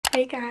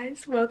Hey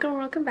guys,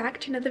 welcome back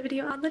to another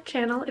video on the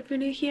channel. If you're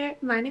new here,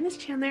 my name is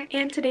Chandler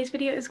and today's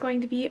video is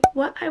going to be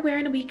what I wear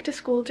in a week to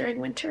school during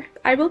winter.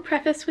 I will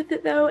preface with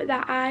it though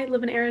that I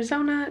live in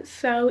Arizona,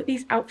 so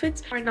these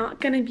outfits are not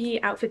going to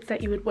be outfits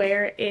that you would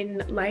wear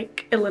in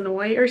like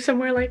Illinois or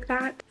somewhere like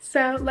that.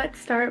 So let's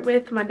start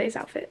with Monday's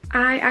outfit.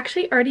 I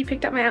actually already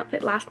picked out my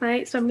outfit last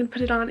night, so I'm going to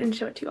put it on and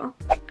show it to you all.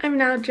 I'm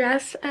now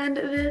dressed and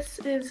this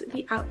is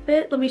the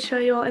outfit. Let me show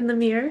you all in the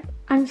mirror.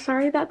 I'm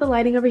sorry that the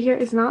lighting over here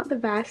is not the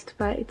best,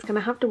 but it's gonna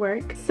have to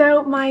work.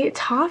 So my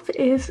top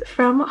is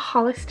from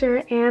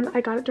Hollister and I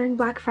got it during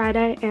Black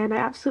Friday and I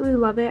absolutely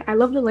love it. I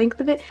love the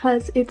length of it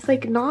because it's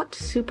like not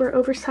super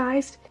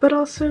oversized, but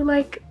also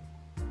like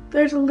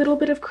there's a little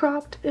bit of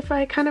cropped if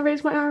I kind of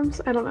raise my arms.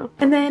 I don't know.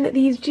 And then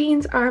these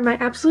jeans are my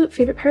absolute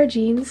favorite pair of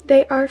jeans.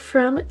 They are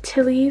from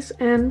Tilly's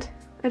and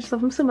I just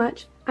love them so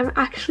much. I'm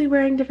actually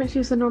wearing different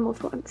shoes than normal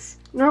ones.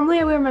 Normally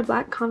I wear my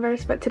black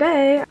Converse, but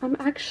today I'm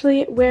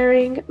actually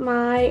wearing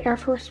my Air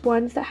Force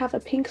Ones that have a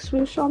pink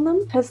swoosh on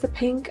them because the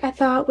pink I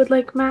thought would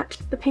like match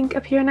the pink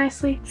up here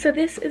nicely. So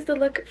this is the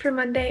look for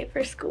Monday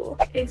for school.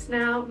 It's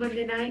now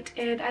Monday night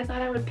and I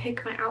thought I would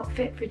pick my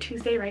outfit for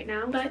Tuesday right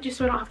now, but just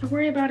so I don't have to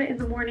worry about it in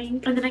the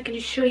morning, and then I can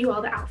just show you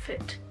all the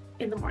outfit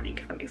in the morning,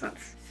 if that makes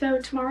sense. So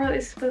tomorrow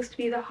is supposed to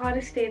be the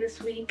hottest day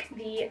this week.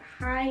 The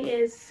high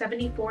is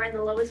 74 and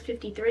the low is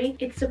 53.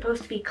 It's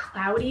supposed to be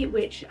cloudy,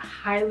 which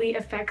highly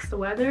affects the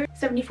weather.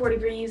 74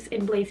 degrees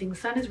in blazing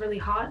sun is really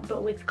hot,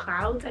 but with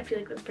clouds I feel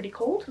like that's pretty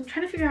cold. I'm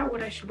trying to figure out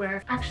what I should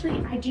wear.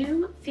 Actually, I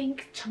do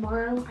think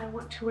tomorrow I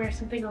want to wear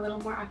something a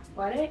little more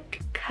athletic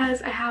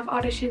because I have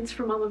auditions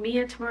for Mamma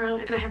Mia tomorrow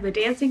and I have the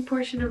dancing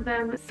portion of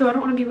them, so I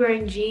don't want to be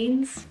wearing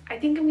jeans. I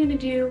think I'm gonna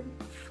do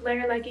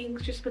flare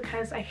leggings just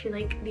because I feel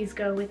like these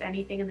go with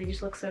anything and they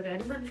just look so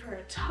good. And then for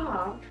a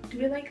top, do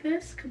we like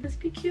this? Could this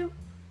be cute?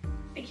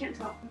 I can't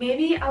tell.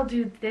 Maybe I'll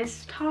do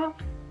this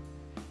top.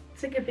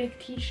 It's like a big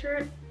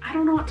t-shirt. I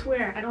don't know what to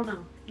wear. I don't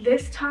know.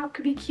 This top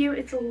could be cute.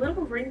 It's a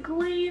little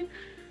wrinkly,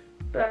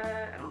 but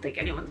I don't think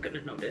anyone's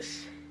gonna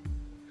notice.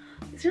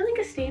 Is there like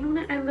a stain on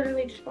it? I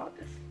literally just bought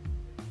this.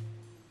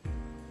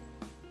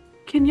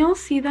 Can y'all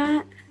see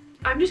that?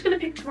 I'm just gonna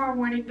pick tomorrow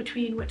morning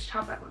between which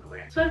top I want to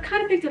wear. So I've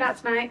kind of picked it out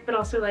tonight, but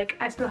also like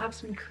I still have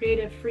some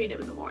creative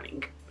freedom in the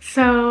morning.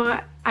 So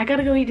I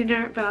gotta go eat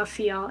dinner, but I'll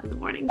see y'all in the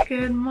morning.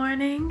 Good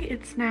morning.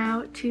 It's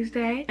now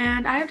Tuesday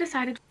and I have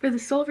decided for the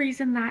sole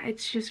reason that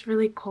it's just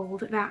really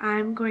cold that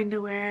I'm going to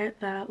wear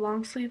the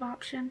long sleeve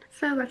option.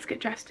 So let's get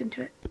dressed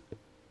into it.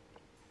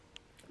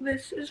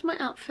 This is my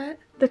outfit.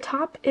 The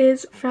top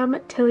is from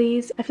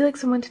Tilly's. I feel like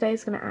someone today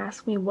is gonna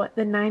ask me what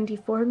the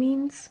 94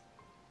 means.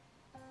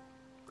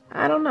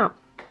 I don't know,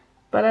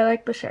 but I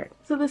like the shirt.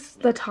 So this is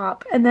the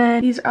top, and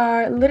then these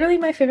are literally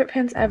my favorite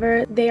pants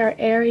ever. They are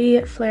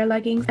airy flare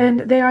leggings and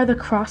they are the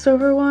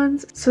crossover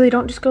ones, so they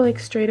don't just go like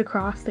straight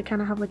across. They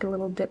kind of have like a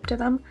little dip to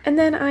them. And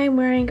then I'm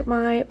wearing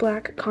my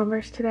black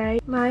Converse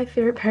today, my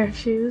favorite pair of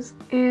shoes,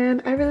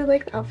 and I really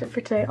like the outfit for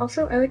today.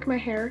 Also, I like my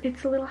hair.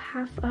 It's a little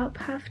half up,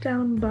 half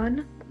down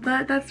bun.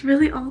 But that's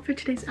really all for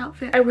today's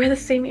outfit. I wear the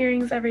same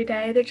earrings every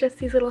day. They're just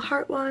these little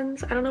heart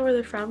ones. I don't know where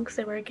they're from because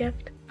they were a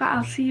gift. But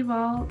I'll see you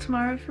all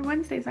tomorrow for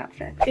Wednesday's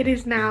outfit. It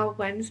is now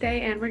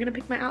Wednesday and we're gonna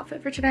pick my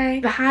outfit for today.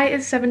 The high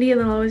is 70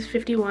 and the low is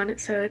 51,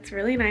 so it's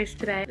really nice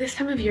today. This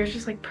time of year is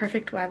just like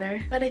perfect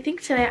weather. But I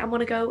think today I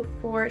want to go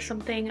for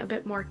something a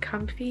bit more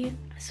comfy.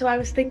 So I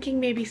was thinking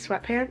maybe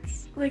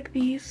sweatpants like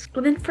these.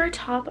 But then for a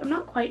top, I'm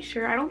not quite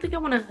sure. I don't think I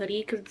want a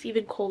hoodie because it's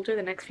even colder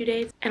the next few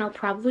days. And I'll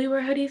probably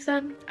wear hoodies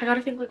then. I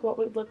gotta think like what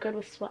would look good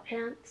with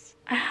sweatpants.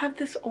 I have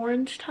this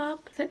orange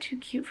top. Is that too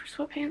cute for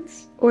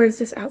sweatpants? Or is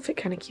this outfit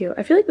kind of cute?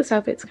 I feel like this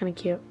outfit's kind of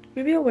cute.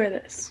 Maybe I'll wear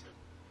this.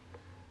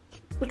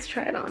 Let's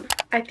try it on.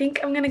 I think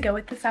I'm gonna go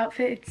with this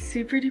outfit. It's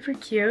super duper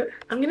cute.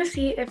 I'm gonna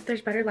see if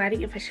there's better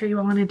lighting if I show you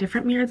all in a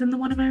different mirror than the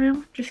one in my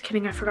room. Just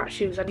kidding, I forgot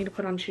shoes. I need to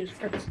put on shoes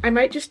first. I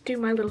might just do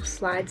my little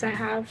slides I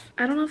have.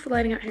 I don't know if the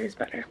lighting out here is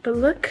better, but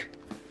look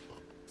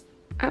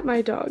at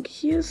my dog.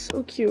 He is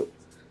so cute.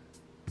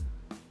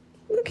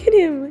 Look at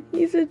him,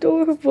 he's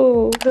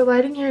adorable. The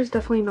lighting here is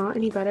definitely not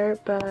any better,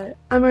 but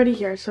I'm already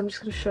here, so I'm just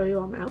gonna show you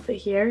all my outfit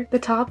here. The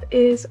top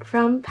is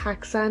from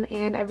PacSun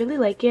and I really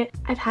like it.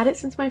 I've had it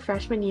since my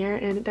freshman year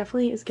and it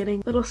definitely is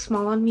getting a little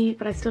small on me,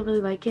 but I still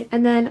really like it.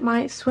 And then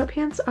my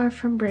sweatpants are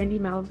from Brandy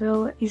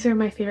Melville. These are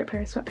my favorite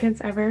pair of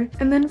sweatpants ever.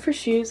 And then for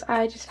shoes,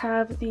 I just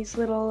have these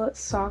little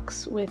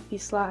socks with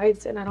these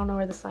slides, and I don't know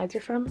where the slides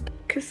are from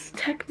because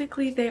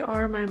technically they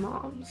are my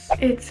mom's.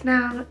 It's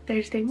now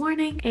Thursday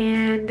morning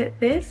and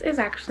this is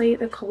actually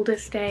the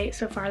coldest day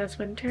so far this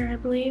winter, I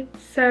believe.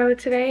 So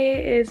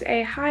today is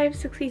a high of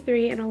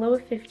 63 and a low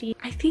of 50.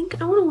 I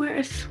think I want to wear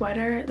a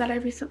sweater that I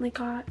recently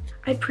got.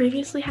 I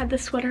previously had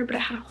this sweater, but it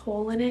had a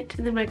hole in it,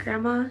 and then my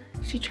grandma,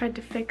 she tried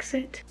to fix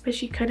it, but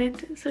she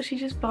couldn't, so she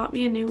just bought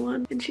me a new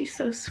one, and she's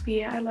so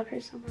sweet. I love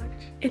her so much.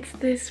 It's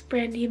this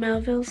Brandy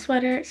Melville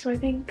sweater, so I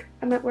think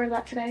I might wear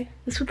that today.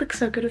 This would look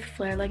so good with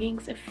flare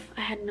leggings if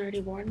I hadn't already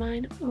worn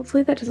mine.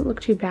 Hopefully that doesn't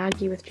look too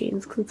baggy with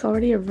jeans, because it's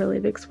already a really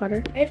big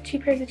sweater. I have 2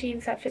 pairs of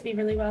jeans that fit me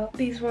really well.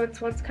 These one's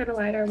kind of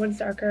lighter, one's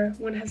darker.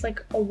 One has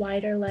like a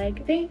wider leg.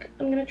 I think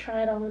I'm gonna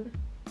try it on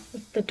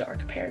with the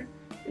dark pair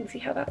and see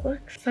how that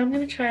looks. So I'm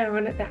gonna try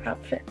on that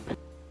outfit.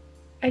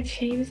 I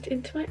changed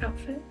into my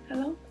outfit.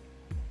 Hello?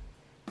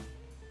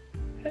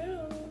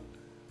 Hello?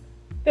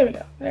 There we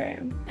go. There I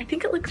am. I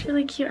think it looks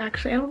really cute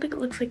actually. I don't think it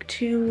looks like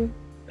too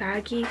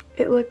baggy.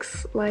 It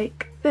looks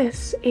like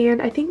this,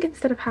 and I think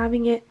instead of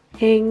having it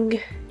hang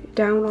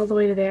down all the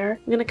way to there,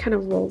 I'm gonna kind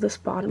of roll this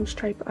bottom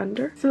stripe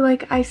under. So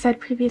like I said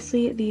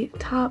previously, the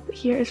top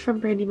here is from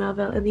Brandy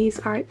Melville, and these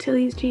are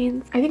Tilly's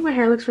jeans. I think my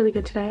hair looks really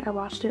good today. I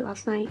washed it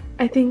last night.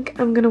 I think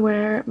I'm gonna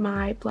wear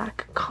my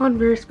black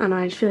Converse. I don't know,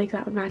 I just feel like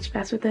that would match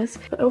best with this.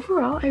 But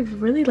overall, I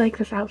really like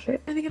this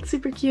outfit. I think it's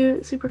super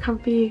cute, super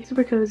comfy,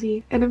 super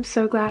cozy, and I'm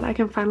so glad I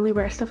can finally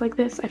wear stuff like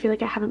this. I feel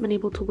like I haven't been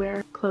able to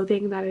wear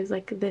clothing that is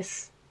like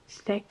this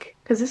thick,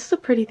 because this is a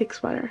pretty thick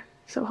sweater.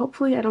 So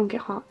hopefully I don't get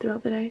hot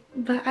throughout the day.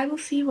 But I will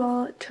see you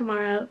all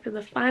tomorrow for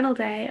the final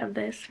day of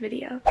this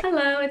video.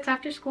 Hello, it's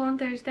after school on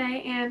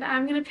Thursday, and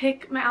I'm gonna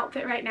pick my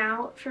outfit right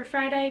now for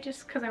Friday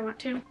just because I want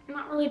to. I'm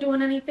not really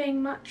doing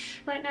anything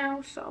much right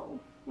now,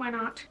 so why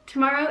not?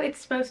 Tomorrow it's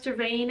supposed to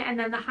rain, and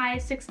then the high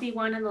is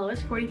 61 and the low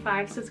is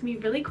 45, so it's gonna be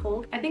really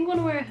cold. I think I want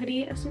to wear a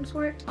hoodie of some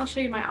sort. I'll show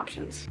you my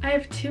options. I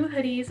have 2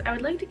 hoodies. I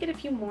would like to get a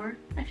few more.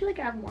 I feel like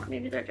I have more.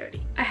 Maybe they're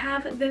dirty. I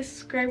have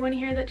this gray one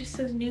here that just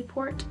says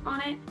Newport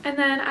on it, and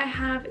then I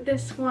have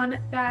this one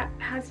that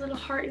has a little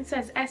heart and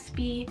says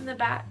SB in the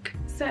back.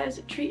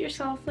 Says treat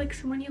yourself like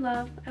someone you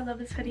love. I love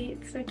this hoodie.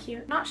 It's so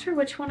cute. Not sure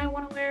which one I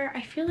want to wear.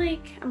 I feel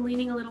like I'm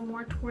leaning a little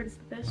more towards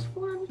this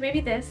one.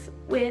 Maybe this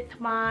with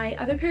my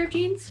other pair of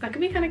jeans. That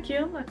could be kind of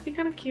cute. That could be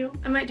kind of cute.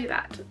 I might do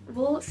that.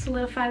 We'll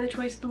solidify the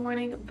choice in the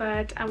morning,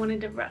 but I wanted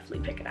to roughly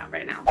pick it out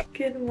right now.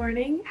 Good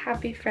morning.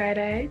 Happy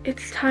Friday.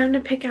 It's time to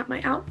pick out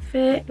my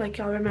outfit. Like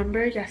y'all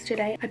remember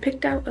yesterday, I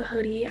picked out a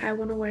hoodie I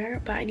want to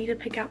wear, but I need to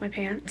pick out my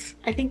pants.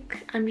 I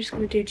think I'm just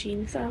going to do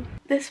jeans though.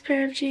 This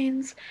pair of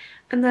jeans.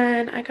 And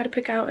then I gotta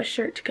pick out a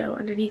shirt to go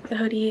underneath the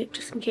hoodie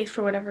just in case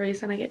for whatever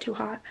reason I get too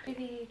hot.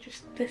 Maybe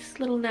just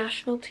this little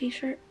Nashville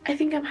t-shirt. I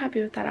think I'm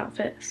happy with that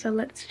outfit, so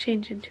let's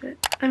change into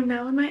it. I'm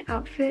now in my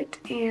outfit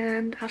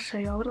and I'll show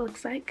you all what it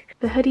looks like.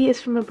 The hoodie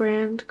is from a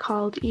brand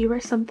called You Are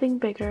Something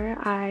Bigger.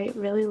 I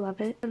really love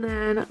it. And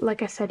then,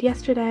 like I said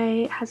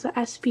yesterday, it has a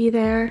SB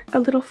there, a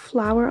little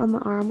flower on the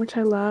arm, which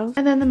I love.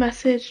 And then the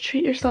message,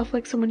 treat yourself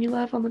like someone you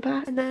love, on the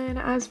back. And then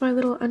as my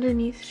little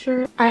underneath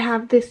shirt, I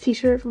have this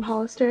t-shirt from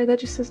Hollister that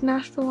just says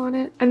Nashville on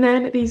it. And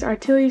then these are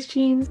Tilly's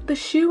jeans. The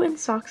shoe and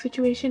sock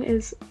situation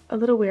is a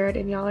little weird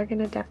and y'all are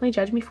gonna definitely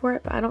judge me for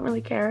it, but I don't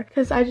really care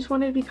because I just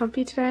wanted to be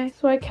comfy today.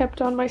 So I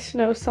kept on my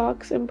snow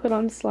socks and put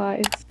on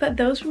slides. But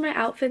those were my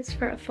outfits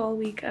for a full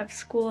week of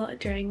school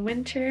during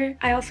winter.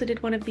 I also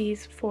did one of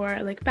these for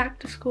like back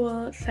to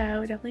school, so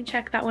definitely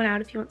check that one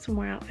out if you want some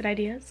more outfit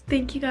ideas.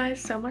 Thank you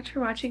guys so much for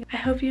watching. I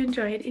hope you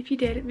enjoyed. If you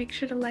did, make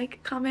sure to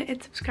like, comment,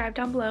 and subscribe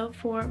down below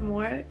for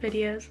more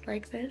videos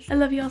like this. I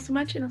love you all so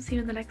much, and I'll see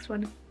you in the next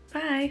one.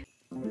 Bye!